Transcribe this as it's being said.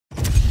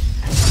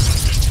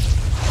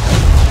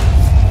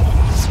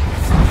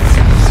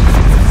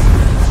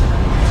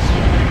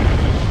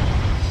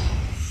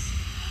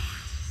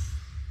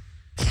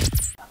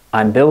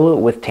I'm Bill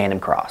with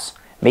Tandemkross,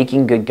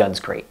 making good guns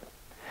great.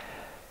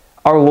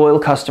 Our loyal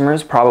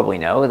customers probably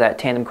know that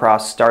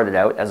Tandemkross started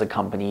out as a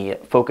company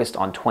focused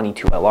on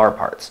 22LR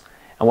parts,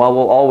 and while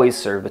we'll always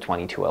serve the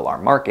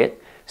 22LR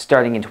market,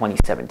 starting in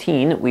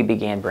 2017 we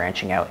began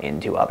branching out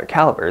into other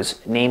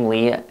calibers,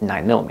 namely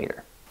 9mm.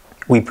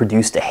 We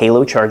produced a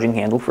Halo charging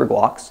handle for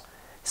Glocks,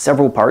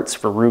 several parts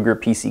for Ruger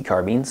PC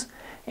carbines,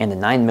 and a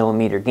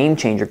 9mm game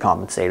changer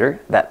compensator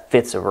that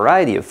fits a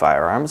variety of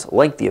firearms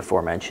like the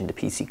aforementioned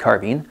PC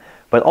carbine,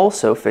 but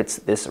also fits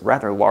this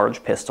rather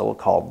large pistol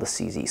called the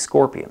CZ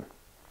Scorpion.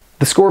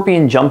 The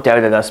Scorpion jumped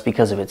out at us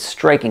because of its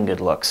striking good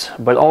looks,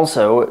 but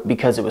also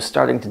because it was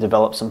starting to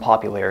develop some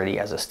popularity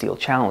as a steel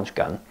challenge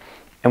gun,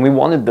 and we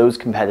wanted those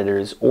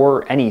competitors,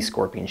 or any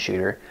Scorpion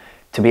shooter,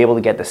 to be able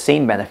to get the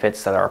same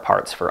benefits that our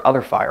parts for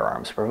other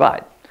firearms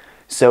provide.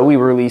 So we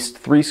released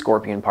 3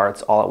 Scorpion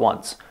parts all at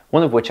once,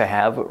 one of which I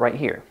have right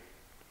here.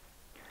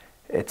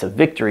 It's a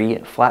Victory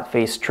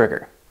flat-face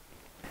trigger.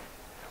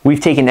 We've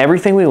taken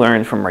everything we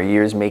learned from our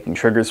years making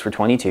triggers for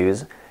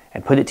 22s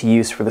and put it to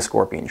use for the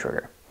Scorpion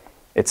trigger.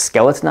 Its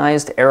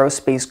skeletonized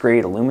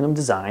aerospace-grade aluminum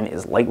design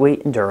is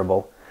lightweight and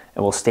durable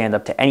and will stand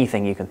up to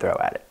anything you can throw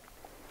at it.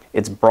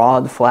 Its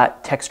broad,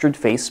 flat, textured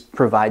face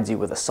provides you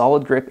with a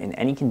solid grip in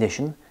any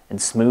condition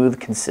and smooth,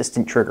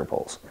 consistent trigger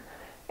pulls.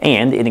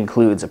 And it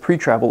includes a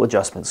pre-travel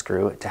adjustment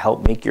screw to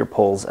help make your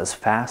pulls as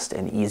fast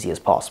and easy as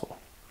possible.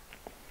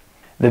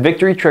 The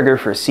Victory trigger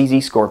for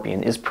CZ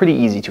Scorpion is pretty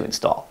easy to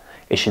install.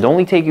 It should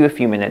only take you a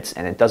few minutes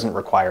and it doesn't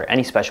require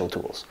any special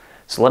tools.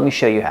 So let me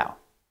show you how.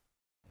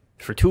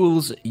 For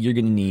tools, you're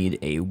going to need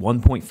a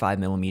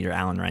 1.5mm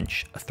Allen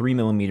wrench, a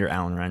 3mm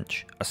Allen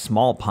wrench, a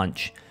small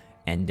punch,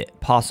 and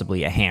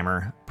possibly a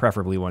hammer,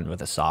 preferably one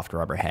with a soft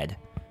rubber head.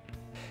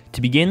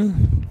 To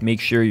begin,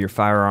 make sure your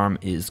firearm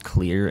is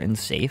clear and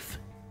safe.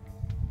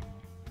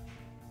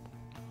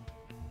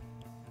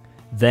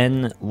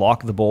 Then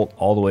lock the bolt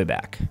all the way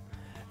back.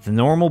 The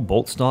normal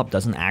bolt stop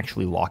doesn't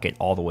actually lock it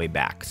all the way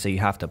back, so you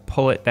have to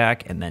pull it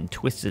back and then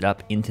twist it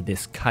up into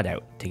this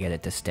cutout to get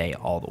it to stay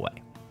all the way.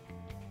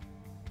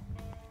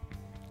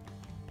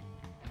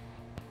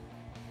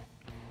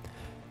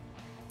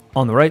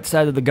 On the right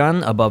side of the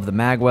gun, above the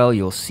magwell,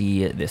 you'll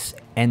see this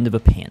end of a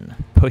pin.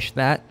 Push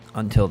that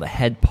until the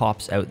head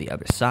pops out the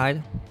other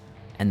side,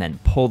 and then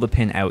pull the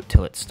pin out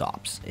till it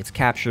stops. It's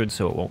captured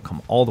so it won't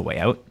come all the way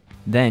out.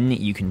 Then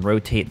you can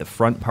rotate the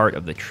front part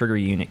of the trigger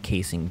unit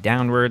casing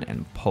downward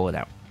and pull it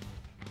out.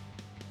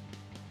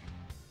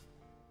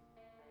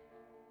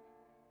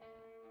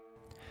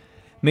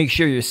 Make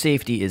sure your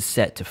safety is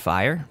set to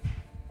fire.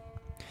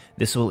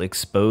 This will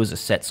expose a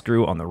set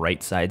screw on the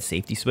right side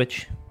safety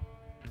switch.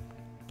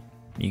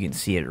 You can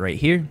see it right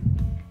here.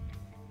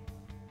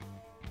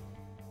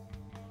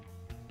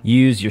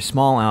 Use your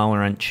small Allen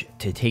wrench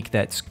to take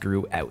that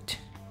screw out.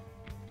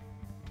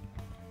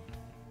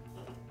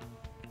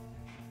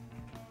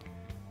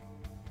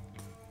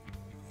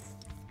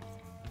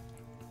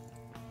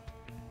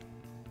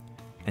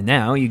 And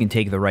now you can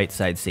take the right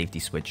side safety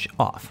switch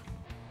off.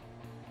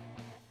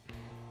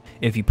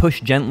 If you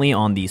push gently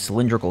on the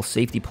cylindrical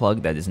safety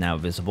plug that is now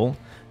visible,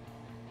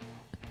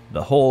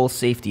 the whole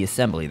safety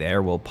assembly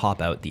there will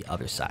pop out the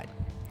other side.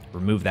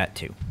 Remove that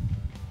too.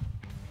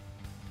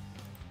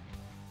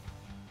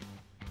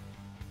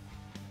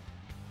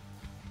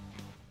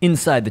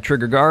 Inside the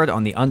trigger guard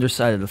on the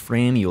underside of the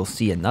frame, you'll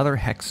see another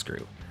hex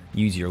screw.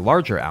 Use your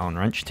larger Allen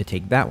wrench to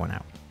take that one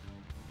out.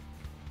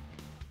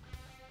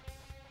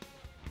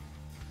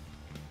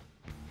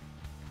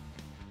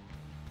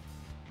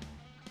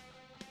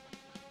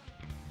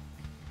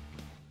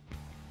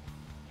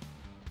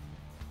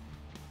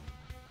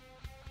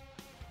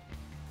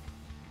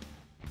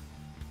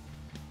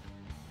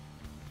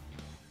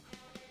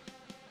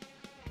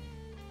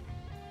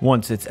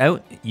 Once it's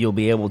out, you'll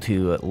be able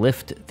to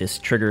lift this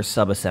trigger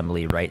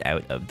subassembly right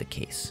out of the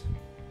case.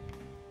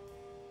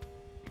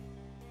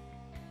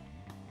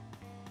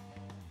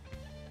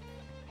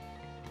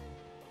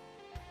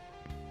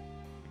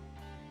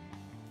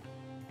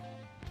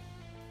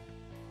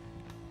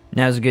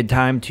 Now's a good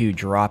time to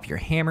drop your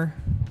hammer.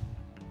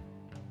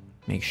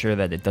 Make sure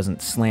that it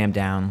doesn't slam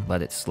down,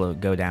 let it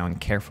go down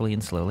carefully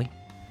and slowly.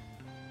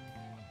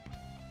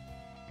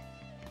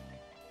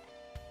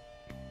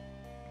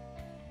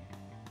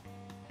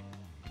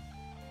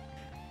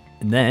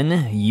 And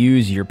then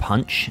use your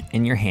punch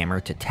and your hammer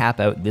to tap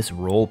out this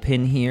roll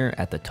pin here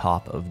at the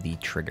top of the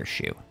trigger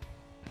shoe.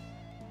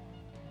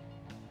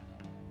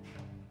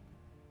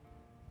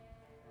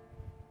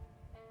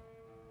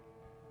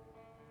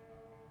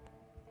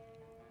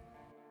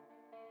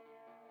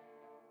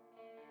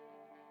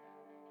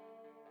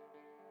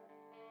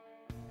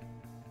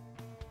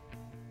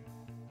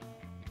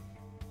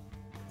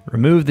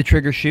 Remove the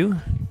trigger shoe.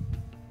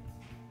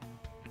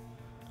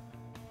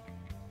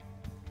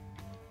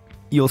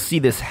 You'll see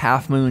this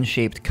half moon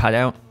shaped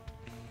cutout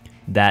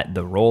that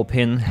the roll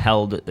pin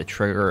held the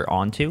trigger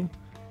onto.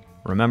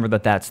 Remember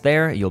that that's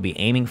there, you'll be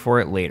aiming for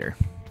it later,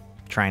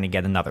 trying to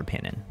get another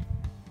pin in.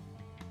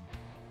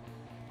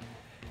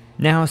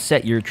 Now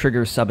set your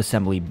trigger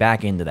subassembly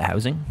back into the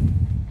housing.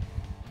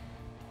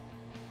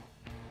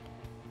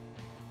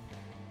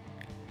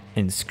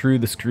 And screw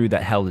the screw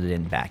that held it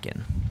in back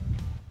in.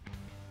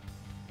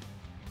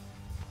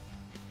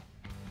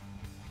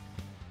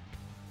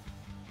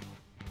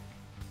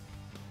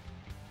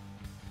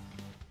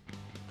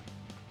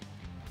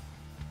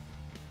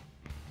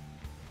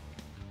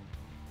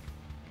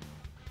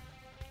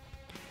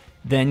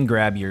 Then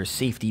grab your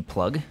safety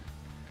plug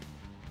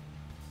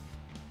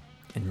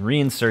and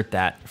reinsert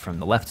that from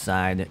the left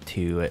side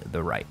to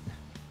the right.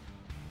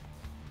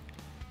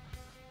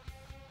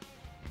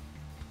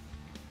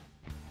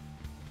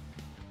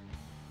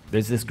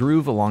 There's this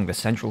groove along the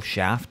central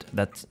shaft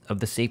that's of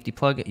the safety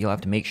plug. You'll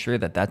have to make sure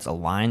that that's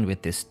aligned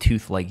with this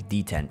tooth-like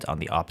detent on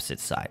the opposite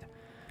side.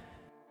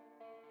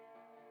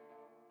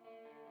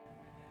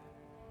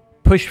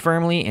 Push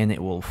firmly and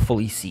it will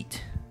fully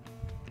seat.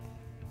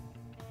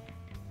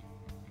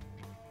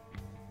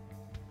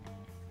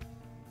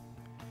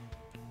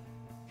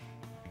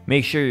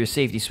 Make sure your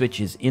safety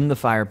switch is in the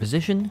fire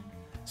position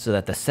so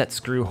that the set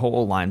screw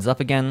hole lines up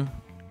again,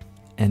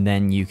 and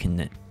then you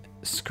can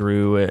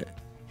screw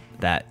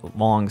that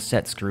long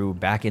set screw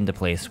back into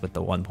place with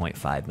the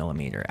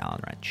 1.5mm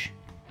Allen wrench.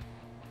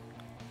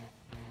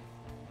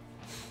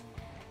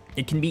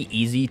 It can be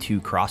easy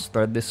to cross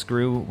thread this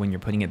screw when you're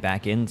putting it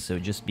back in, so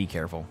just be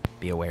careful,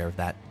 be aware of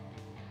that.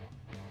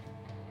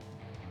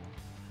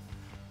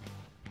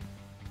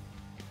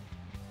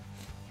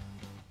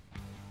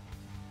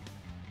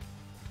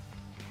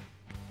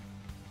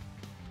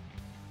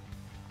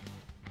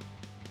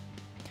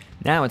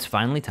 Now it's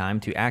finally time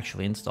to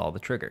actually install the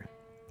trigger.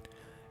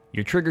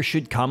 Your trigger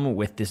should come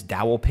with this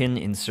dowel pin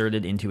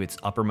inserted into its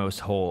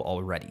uppermost hole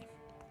already.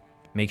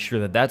 Make sure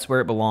that that's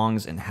where it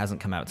belongs and hasn't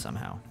come out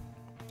somehow.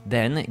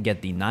 Then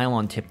get the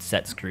nylon tipped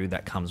set screw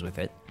that comes with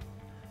it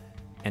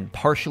and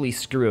partially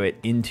screw it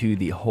into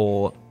the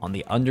hole on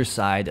the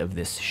underside of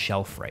this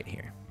shelf right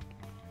here.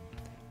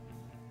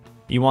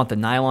 You want the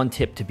nylon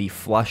tip to be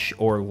flush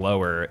or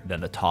lower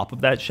than the top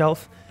of that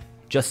shelf.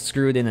 Just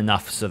screw it in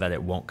enough so that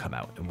it won't come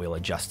out, and we'll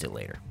adjust it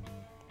later.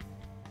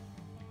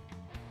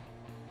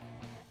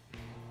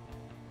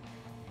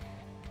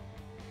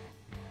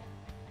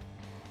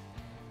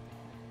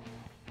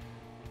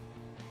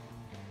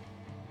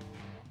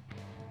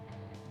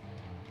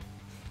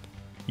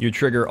 Your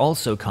trigger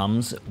also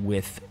comes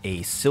with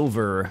a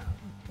silver,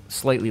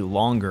 slightly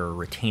longer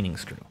retaining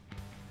screw.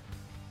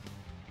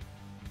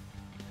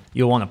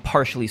 You'll want to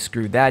partially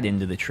screw that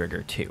into the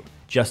trigger too.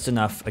 Just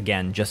enough,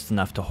 again, just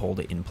enough to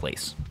hold it in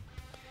place.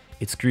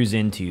 It screws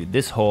into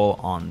this hole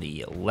on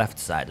the left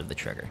side of the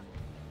trigger.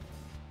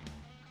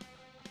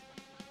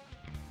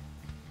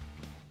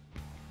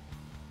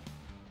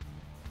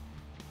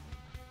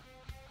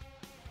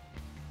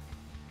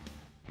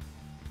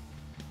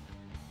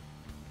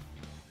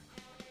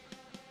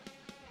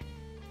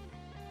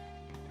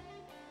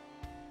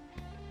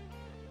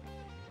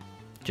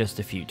 Just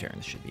a few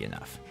turns should be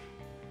enough.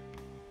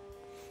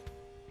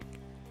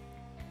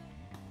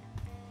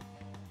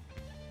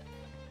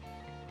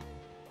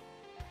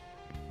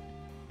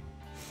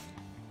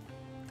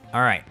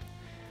 All right,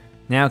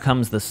 now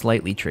comes the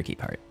slightly tricky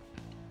part.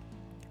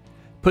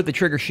 Put the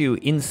trigger shoe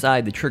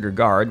inside the trigger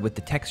guard with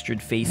the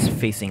textured face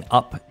facing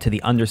up to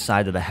the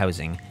underside of the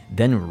housing,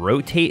 then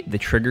rotate the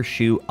trigger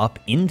shoe up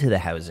into the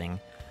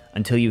housing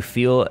until you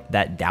feel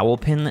that dowel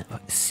pin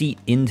seat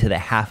into the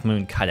half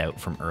moon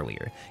cutout from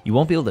earlier. You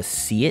won't be able to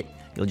see it,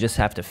 you'll just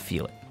have to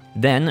feel it.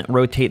 Then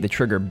rotate the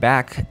trigger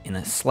back in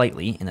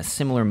a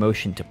similar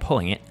motion to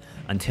pulling it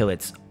until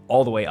it's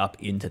all the way up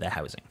into the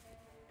housing.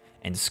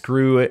 And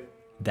screw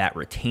that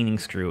retaining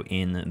screw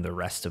in the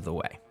rest of the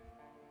way.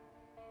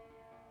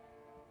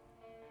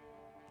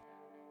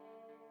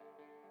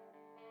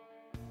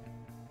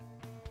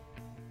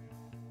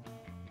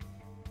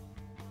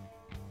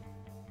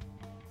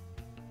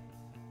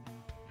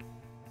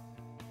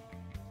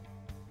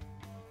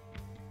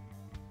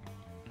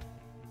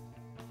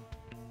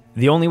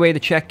 The only way to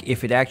check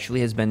if it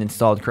actually has been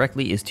installed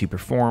correctly is to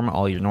perform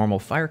all your normal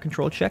fire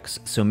control checks,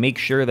 so make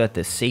sure that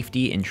the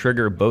safety and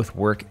trigger both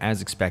work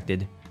as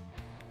expected.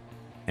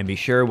 And be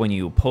sure when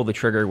you pull the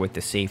trigger with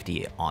the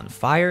safety on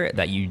fire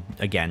that you,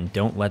 again,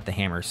 don't let the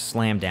hammer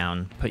slam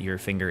down, put your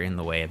finger in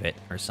the way of it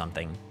or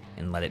something,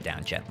 and let it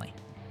down gently.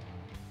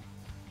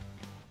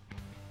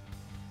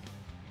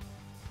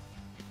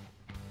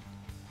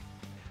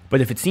 But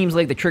if it seems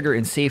like the trigger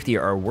and safety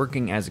are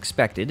working as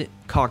expected,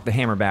 cock the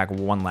hammer back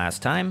one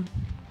last time,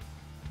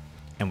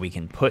 and we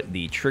can put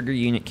the trigger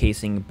unit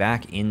casing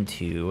back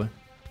into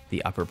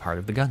the upper part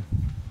of the gun.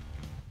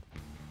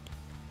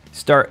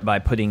 Start by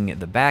putting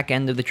the back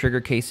end of the trigger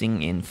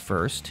casing in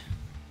first,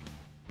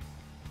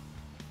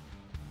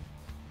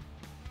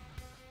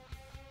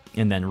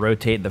 and then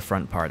rotate the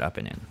front part up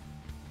and in.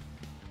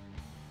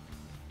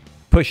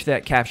 Push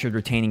that captured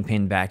retaining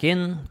pin back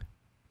in,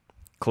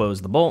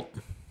 close the bolt.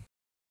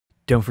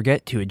 Don't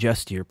forget to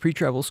adjust your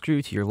pre-treble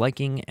screw to your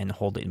liking and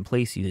hold it in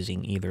place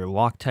using either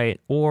Loctite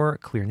or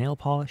clear nail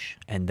polish,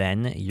 and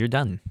then you're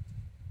done.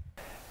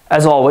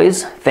 As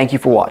always, thank you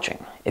for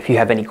watching. If you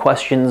have any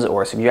questions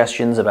or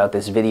suggestions about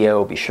this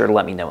video, be sure to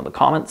let me know in the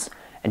comments.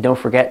 And don't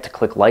forget to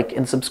click like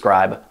and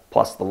subscribe,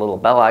 plus the little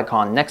bell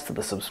icon next to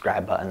the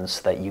subscribe button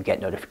so that you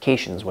get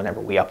notifications whenever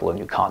we upload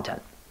new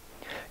content.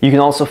 You can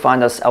also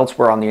find us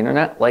elsewhere on the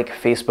internet, like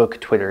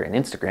Facebook, Twitter, and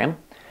Instagram.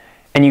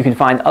 And you can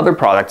find other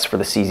products for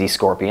the CZ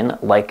Scorpion,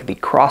 like the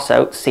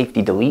Crossout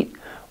Safety Delete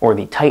or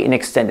the Titan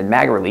Extended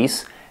Mag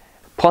Release,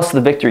 plus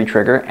the Victory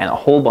Trigger and a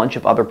whole bunch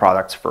of other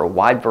products for a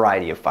wide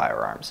variety of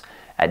firearms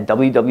at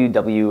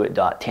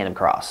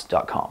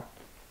www.tandemkross.com.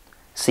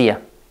 See ya.